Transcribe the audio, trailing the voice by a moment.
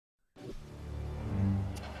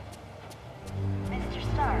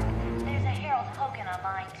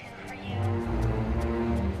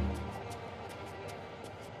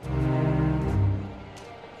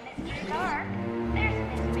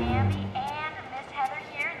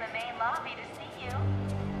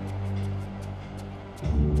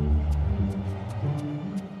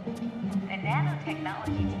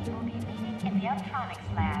Electronics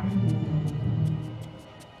Lab.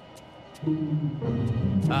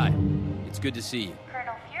 Hi. It's good to see you.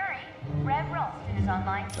 Colonel Fury, Rev Ralston is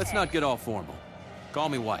online today. Let's not get all formal. Call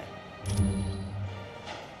me Wyatt.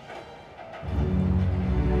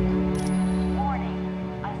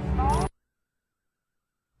 Warning. A small...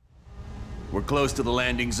 We're close to the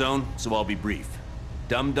landing zone, so I'll be brief.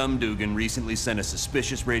 Dum Dum Dugan recently sent a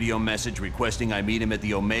suspicious radio message requesting I meet him at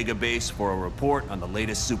the Omega base for a report on the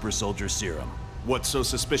latest super soldier serum. What's so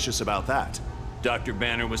suspicious about that? Dr.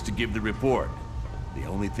 Banner was to give the report. The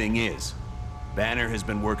only thing is, Banner has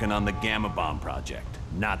been working on the Gamma Bomb project,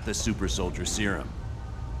 not the super soldier serum.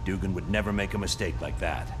 Dugan would never make a mistake like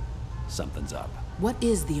that. Something's up. What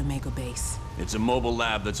is the Omega base? It's a mobile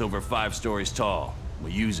lab that's over 5 stories tall.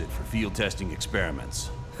 We use it for field testing experiments.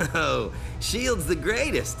 Oh, S.H.I.E.L.D.'s the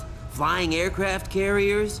greatest. Flying aircraft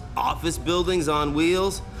carriers, office buildings on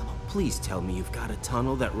wheels. Oh, please tell me you've got a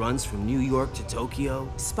tunnel that runs from New York to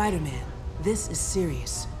Tokyo. Spider-Man, this is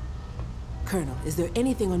serious. Colonel, is there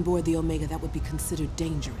anything on board the Omega that would be considered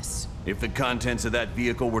dangerous? If the contents of that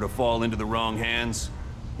vehicle were to fall into the wrong hands,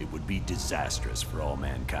 it would be disastrous for all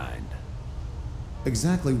mankind.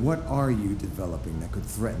 Exactly what are you developing that could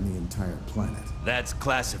threaten the entire planet? That's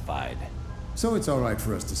classified. So it's all right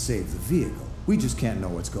for us to save the vehicle. We just can't know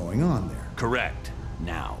what's going on there. Correct.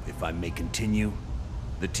 Now, if I may continue,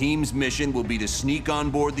 the team's mission will be to sneak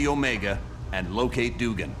on board the Omega and locate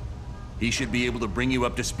Dugan. He should be able to bring you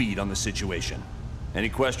up to speed on the situation. Any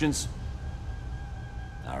questions?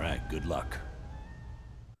 All right, good luck.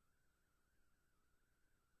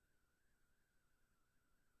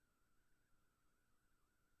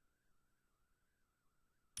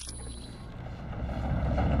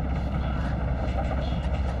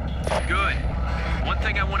 Good. One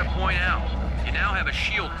thing I want to point out. You now have a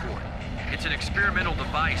shield port. It's an experimental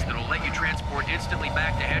device that'll let you transport instantly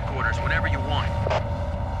back to headquarters whenever you want.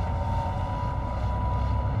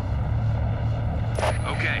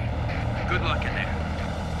 Okay. Good luck in there.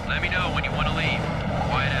 Let me know when you want to leave.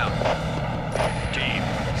 Quiet out. Team,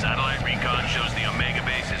 satellite recon shows the Omega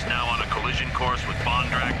base is now on a collision course with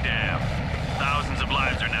Bondrak Dam. Thousands of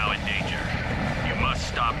lives are now in danger. You must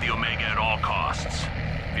stop the Omega at all costs.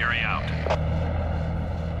 Fury out.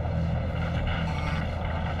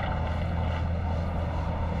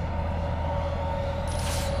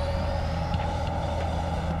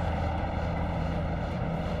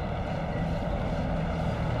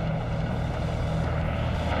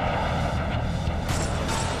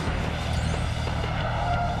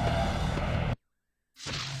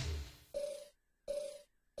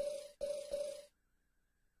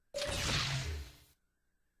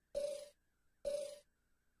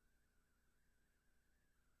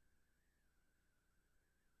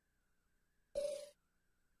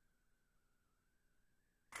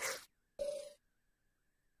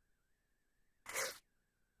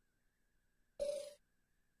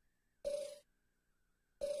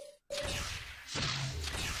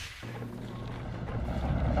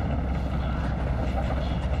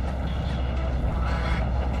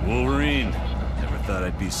 Wolverine, never thought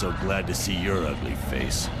I'd be so glad to see your ugly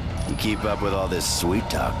face. You keep up with all this sweet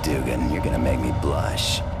talk, Dugan, you're gonna make me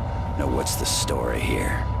blush. Now what's the story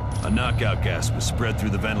here? A knockout gas was spread through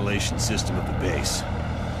the ventilation system of the base.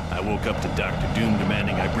 I woke up to Dr. Doom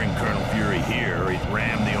demanding I bring Colonel Fury here or he'd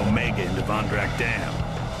ram the Omega into Bondrak Dam.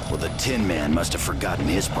 Well, the Tin Man must have forgotten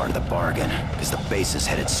his part of the bargain, because the base is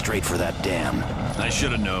headed straight for that dam. I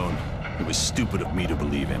should have known. It was stupid of me to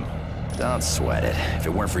believe him. Don't sweat it. If it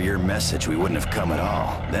weren't for your message, we wouldn't have come at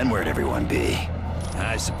all. Then where'd everyone be?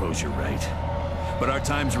 I suppose you're right. But our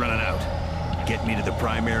time's running out. Get me to the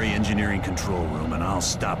primary engineering control room and I'll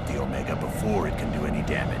stop the Omega before it can do any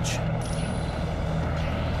damage.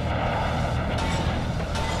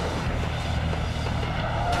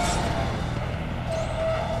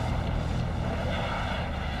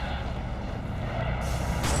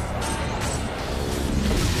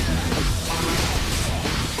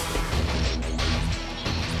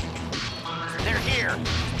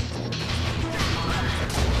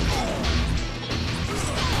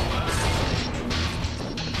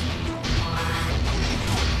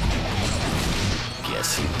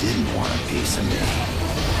 Guess you didn't want a piece of me.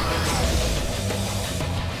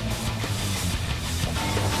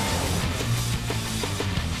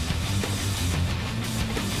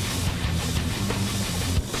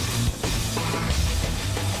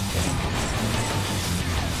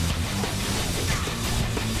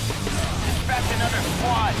 Dispatch another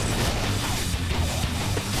squad.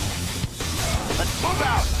 Let's move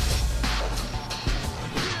out.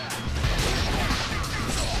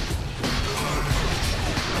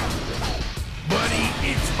 Buddy,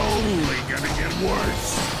 it's only gonna get worse.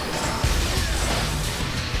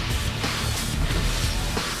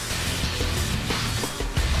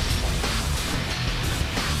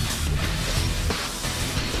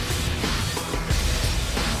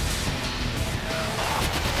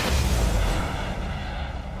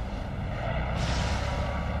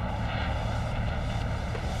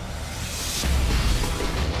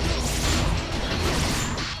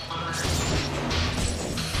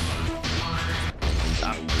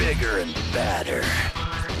 bigger and badder.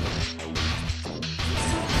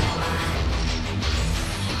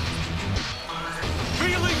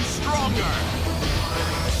 Feeling stronger!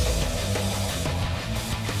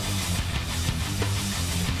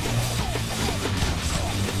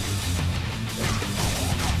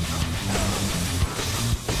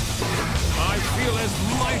 I feel as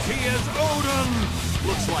mighty as Odin!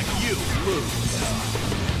 Looks like you lose.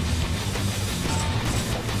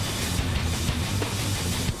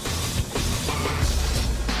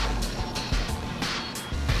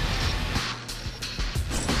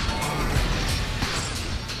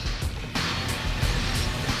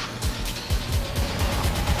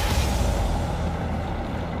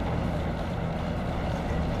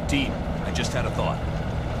 Team, I just had a thought.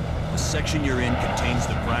 The section you're in contains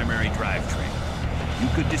the primary drivetrain. You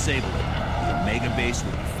could disable it. The Omega base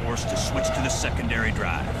would be forced to switch to the secondary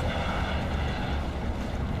drive.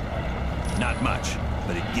 Not much,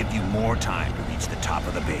 but it'd give you more time to reach the top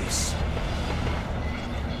of the base.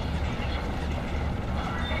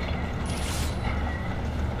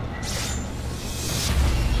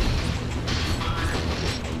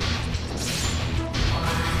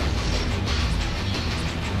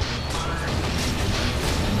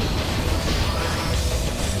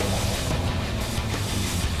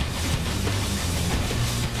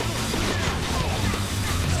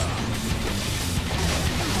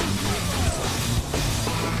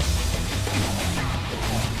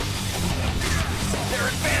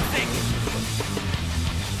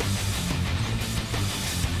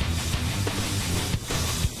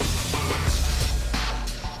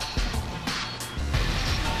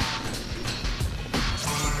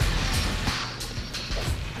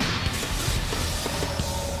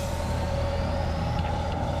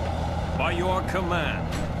 By your command.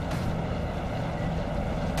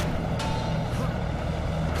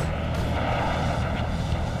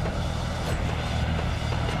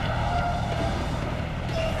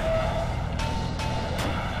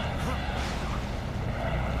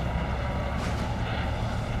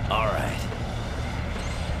 All right.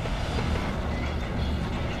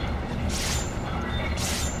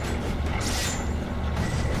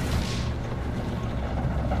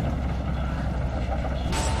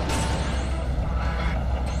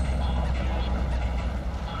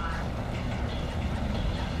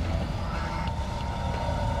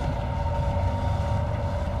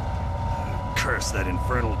 Curse that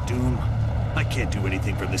infernal doom. I can't do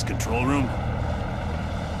anything from this control room.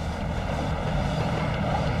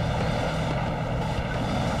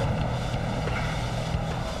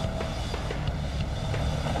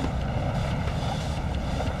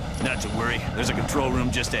 Not to worry, there's a control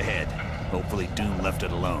room just ahead. Hopefully Doom left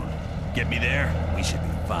it alone. Get me there, we should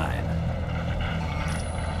be fine.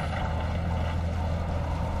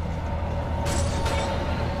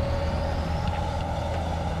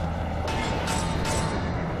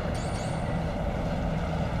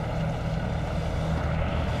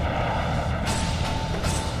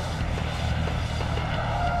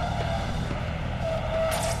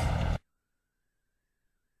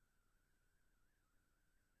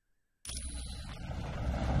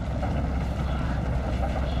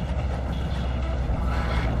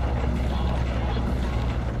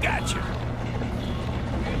 Gotcha.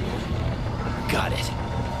 Got it.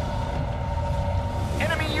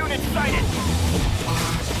 Enemy unit sighted!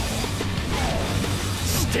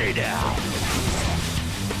 Stay down.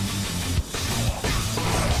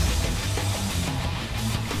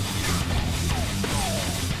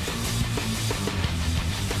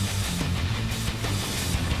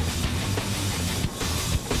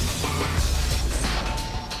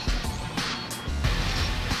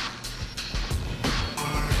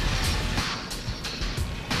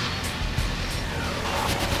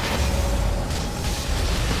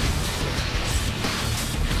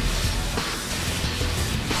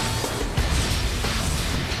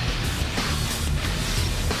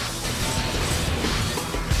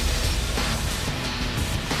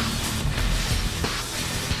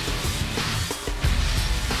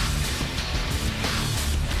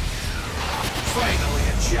 Finally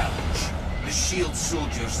a challenge. The SHIELD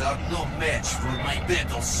soldiers are no match for my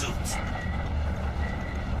battle suit.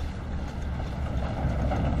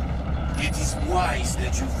 It is wise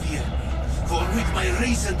that you fear me, for with my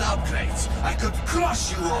recent upgrades, I could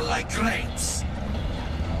crush you all like grapes.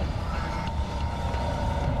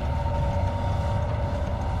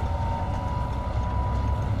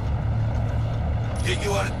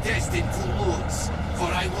 You are destined to lose, for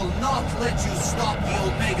I will not let you stop the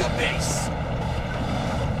Omega base.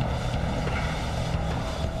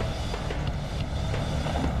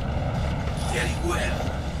 Very well.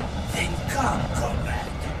 Then come,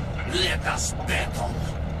 comrade.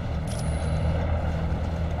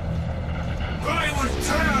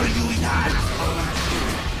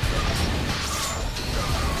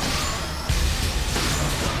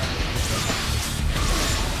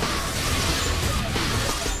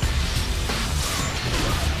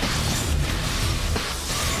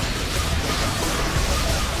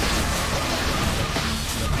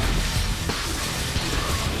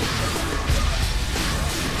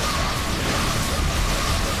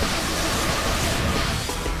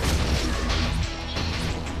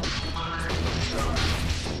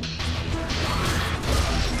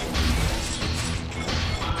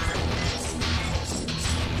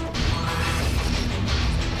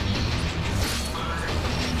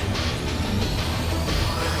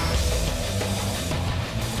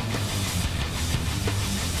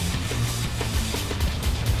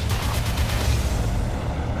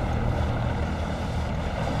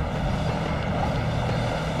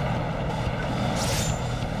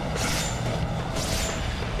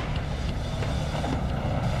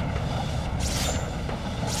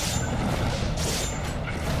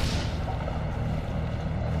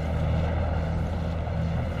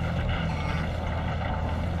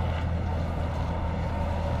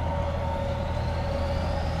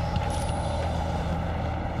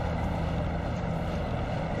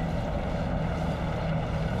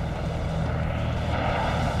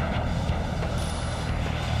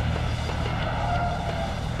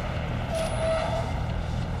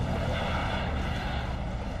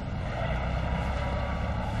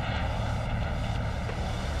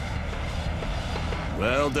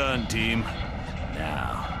 Well done, team.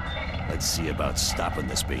 Now, let's see about stopping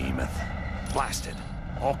this behemoth. Blasted.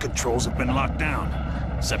 All controls have been locked down,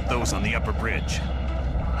 except those on the upper bridge.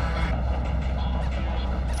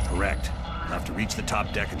 Correct. We'll have to reach the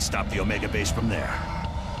top deck and stop the Omega base from there.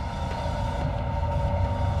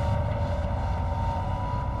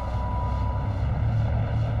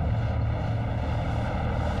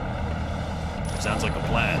 Sounds like a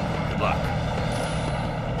plan. Good luck.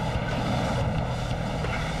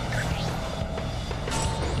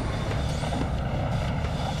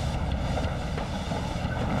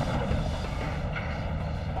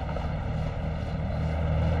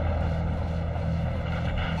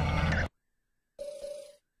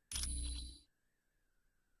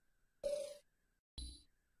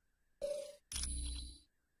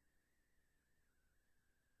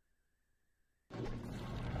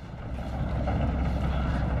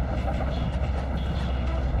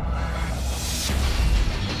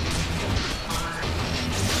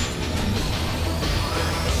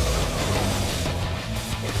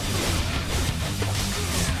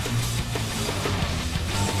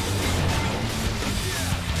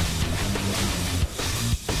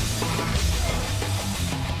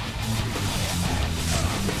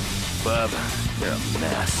 Bub, you're a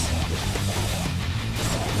mess.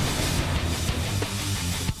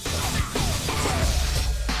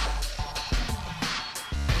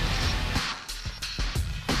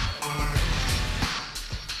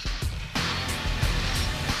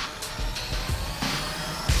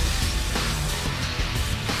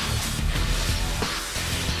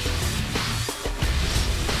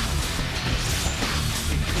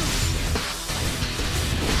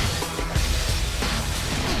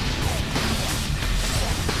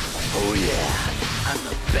 Oh yeah, I'm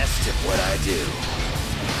the best at what I do.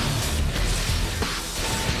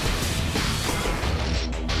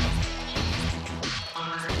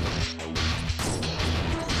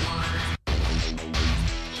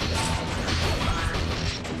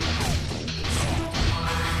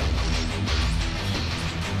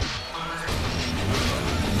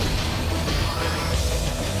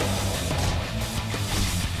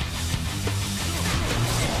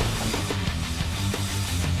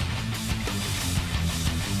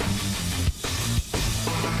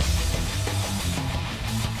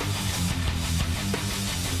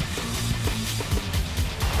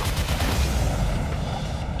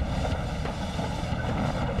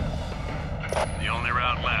 The only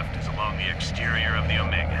route left is along the exterior of the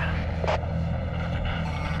Omega.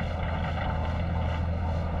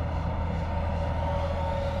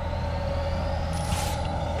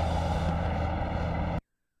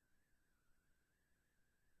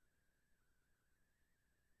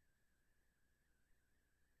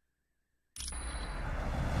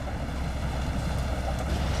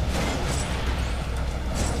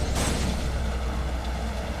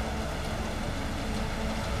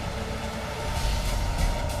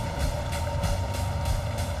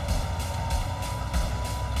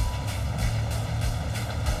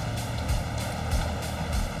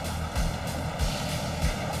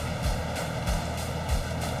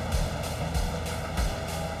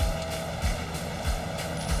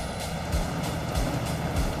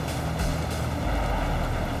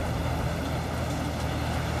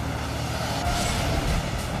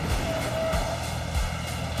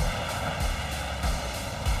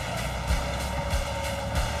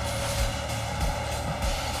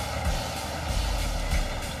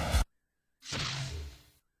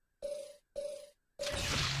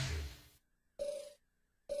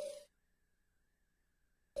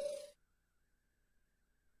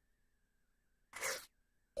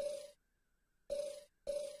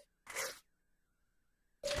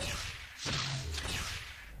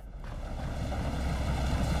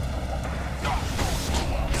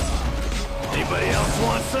 Anybody else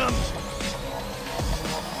want some?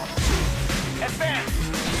 Advance!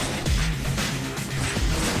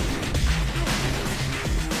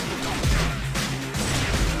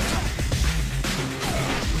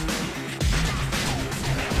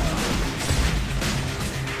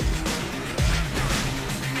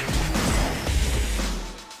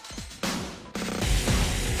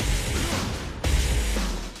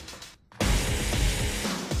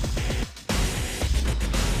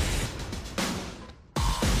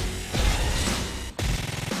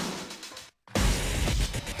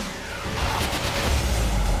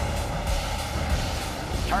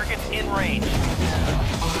 Targets in range.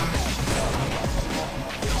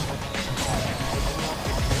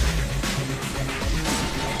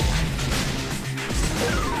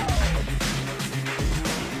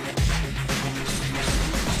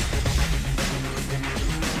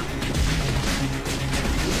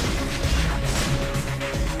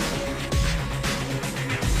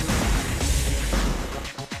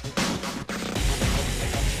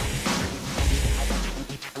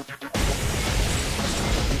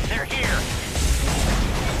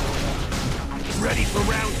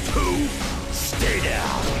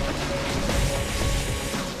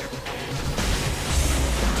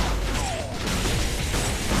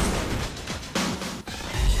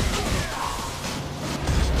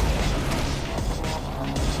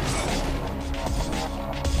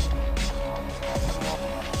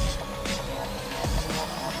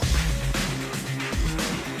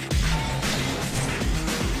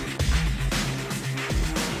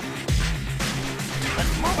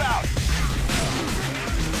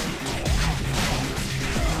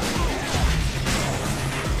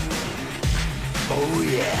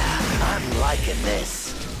 at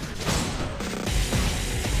this.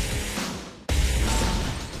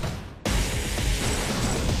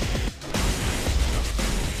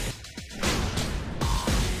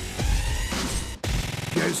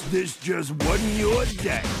 Guess this just wasn't your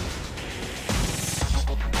day.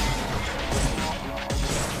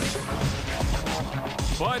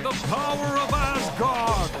 By the power of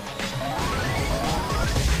Asgard!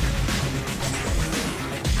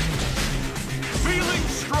 Feeling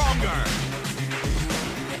stronger!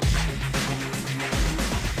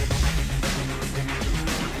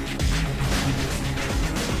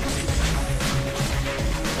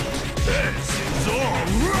 This is all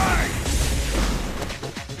right!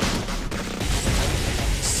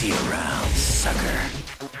 See you around, sucker.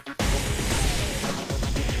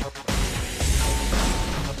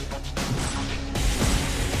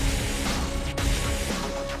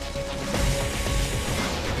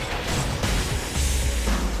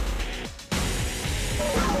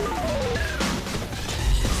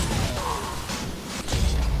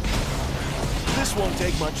 This won't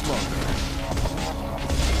take much longer.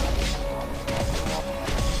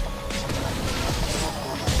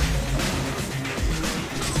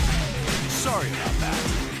 Sorry about that.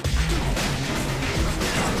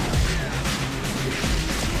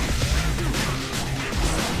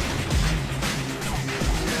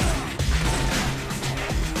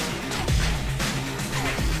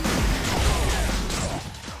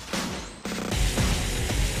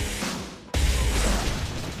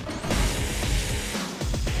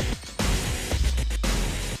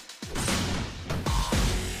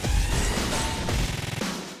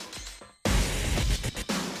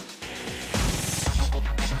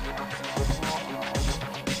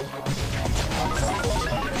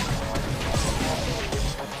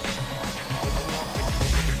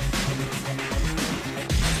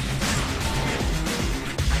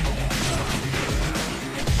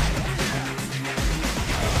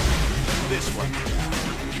 This one.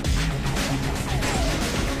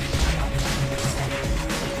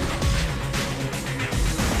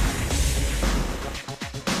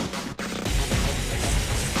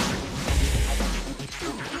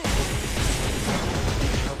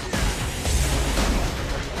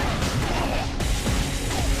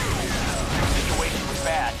 Situation's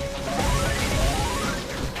bad.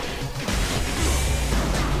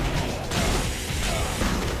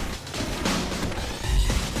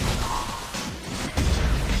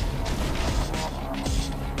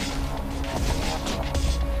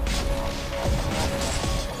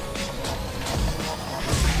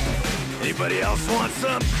 Anybody else want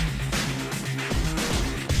some?